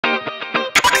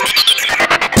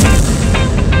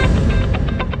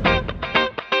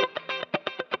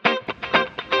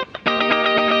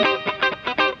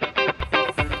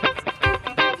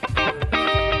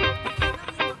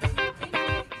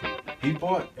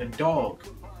a dog.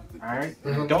 All right,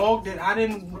 a dog that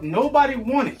nobody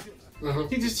wanted.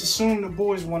 He just assumed the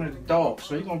boys wanted a dog,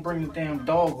 so he gonna bring the damn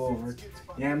dog over.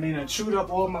 You know what I mean? And chewed up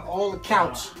all the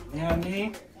couch. You know what I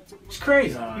mean? It's crazy.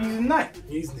 He's a nut.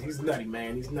 He's nutty,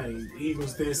 man. He's nutty.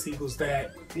 Eagles this, Eagles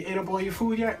that. You ate up all your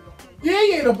food yet? Yeah,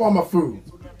 he ate up all my food.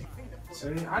 See,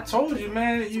 I told you,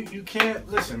 man. You can't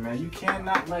listen, man. You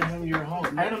cannot let him your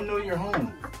home. Let him know you're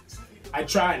home. I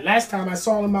tried. Last time I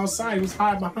saw him outside, he was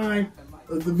hiding behind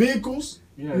the vehicles.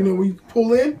 Yeah. You know, when you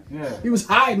pull in, yeah. He was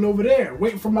hiding over there,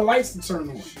 waiting for my lights to turn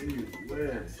on.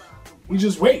 He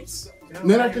just waits.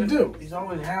 Nothing I can do. He's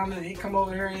always hounding. He come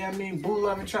over here, you know what I mean, bull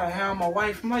up and try to hound my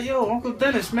wife. I'm like, yo, Uncle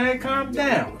Dennis, man, calm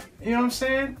down. You know what I'm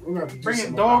saying?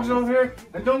 Bringing dogs over here.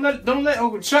 And don't let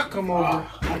Uncle Chuck come over.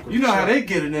 You know how they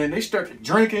get it in. They start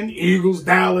drinking. Eagles,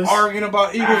 Dallas. Arguing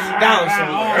about Eagles and Dallas.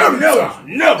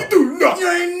 Never. You do nothing.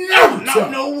 You ain't never,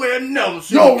 not nowhere, never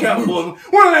seen a cowboy.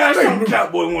 When the last time a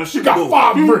cowboy want to shoot? Got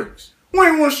 5 bricks. We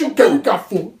ain't want to shoot. Okay, we got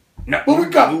 4. No, but we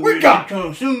got. You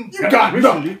got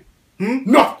nothing.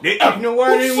 Nothing. You know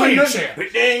why they ain't want nothing?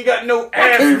 But they ain't got no athlete.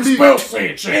 I can't even spell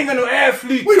Sanchez. They ain't got no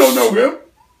athlete. We don't know him.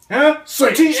 Huh?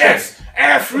 TS.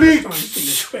 Athlete.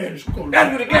 Spanish. That's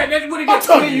what it got. That's what it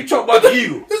got. You talk about the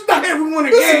Eagles. It's not every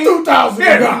winning this game. This is 2000.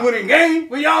 Every winning game.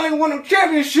 But y'all ain't won no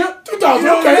championship. 2000.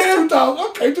 Okay, 2000.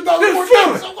 Okay,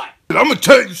 2014. I'm gonna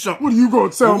tell you something. What are you gonna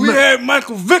tell me? We had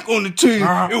Michael Vick on the team.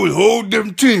 It was a whole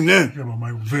different team then.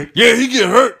 Michael Vick. Yeah, he get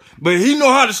hurt, but he know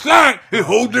how to slide. It's a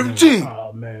whole different team.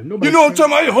 Oh man, you know what I'm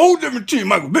talking about? It's a whole different team.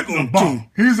 Michael Vick on the team.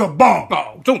 He's a bomb.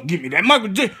 Oh, don't give me that. Michael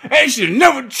J. They should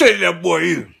never traded that boy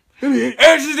either.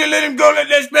 Ever since they let him go, let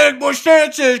that Spanish boy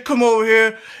Sanchez come over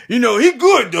here. You know, he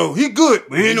good though. He good,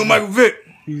 but he ain't no Michael Vick.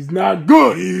 He's not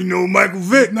good. He ain't no Michael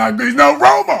Vick. He's not good. He's no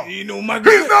Romo. He ain't no Michael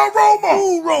Vick. He's not Romo.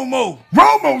 Who Romo?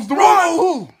 Romo's the one.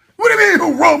 Who? What do you mean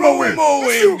who Romo is? Romo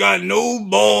ain't got no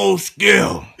ball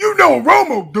skill. You know what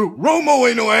Romo do. Romo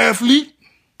ain't no athlete.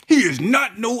 He is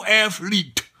not no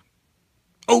athlete.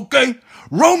 Okay?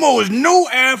 Romo is no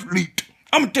athlete.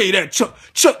 I'm gonna tell you that, Chuck.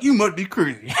 Chuck, you must be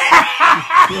crazy. You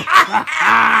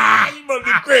must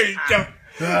be crazy, Chuck.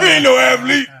 He ain't no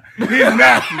athlete. He's an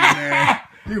athlete, man.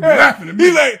 He was laughing at me.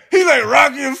 He like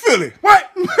Rocky and Philly. What?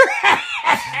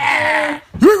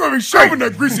 You're gonna be shoving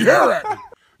that greasy hair at me.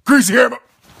 Greasy hair.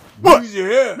 What? Greasy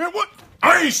hair? Man, what?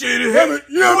 I ain't shaved his hair.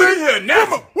 You know what I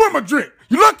mean? Where's my drink?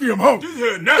 You lucky I'm home. This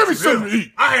hair natural. Give me something to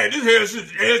eat. I had this hair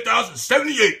since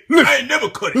 1978. I ain't never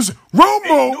cut it. Listen,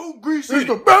 Romo is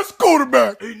the best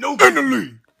quarterback in the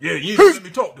league. Yeah, you ain't gonna let me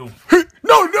talk to him.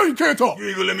 No, you can't talk. You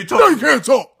ain't gonna let me talk. No, you can't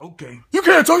talk. Okay. You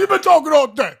can't talk. You've been talking all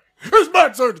day. It's my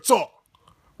turn to talk.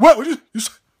 What? You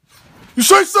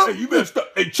say something? Hey, you better stop.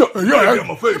 Hey, Chuck, you better get out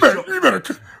my face. You better.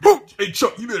 Hey,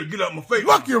 Chuck, you better get out my face.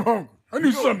 Lucky I'm hungry. I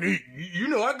need something to eat. You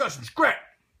know, I got some scrap.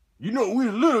 You know, when we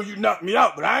was little, you knocked me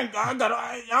out, but I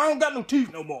don't got no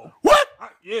teeth no more. What?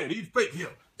 Yeah, these fake here.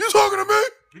 You talking to me?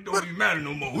 It don't even matter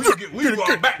no more. We can go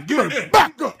out back and get it in.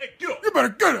 Back up. Hey, get up. You better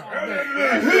get it.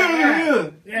 Yeah.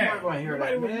 You're not gonna hear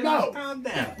that, man. No. Calm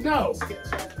down. No.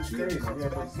 It's crazy.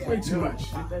 Way too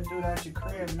much. Get that dude out your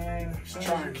crib, man. Soon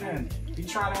as you can. He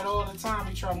try that all the time.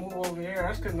 He try to move over here.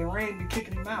 That's because Lorraine be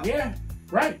kicking him out. Yeah,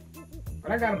 right.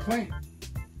 But I got a plan.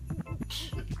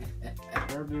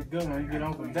 That'll be a good one. You get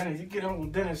Uncle Dennis. You get Uncle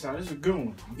Dennis out. This is a good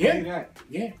one. Yeah. That.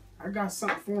 Yeah. I got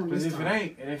something for him. Because if it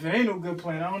ain't no good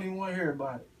plan, I don't even want to hear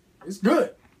about it. It's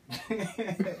good.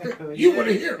 You want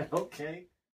to hear it. Okay.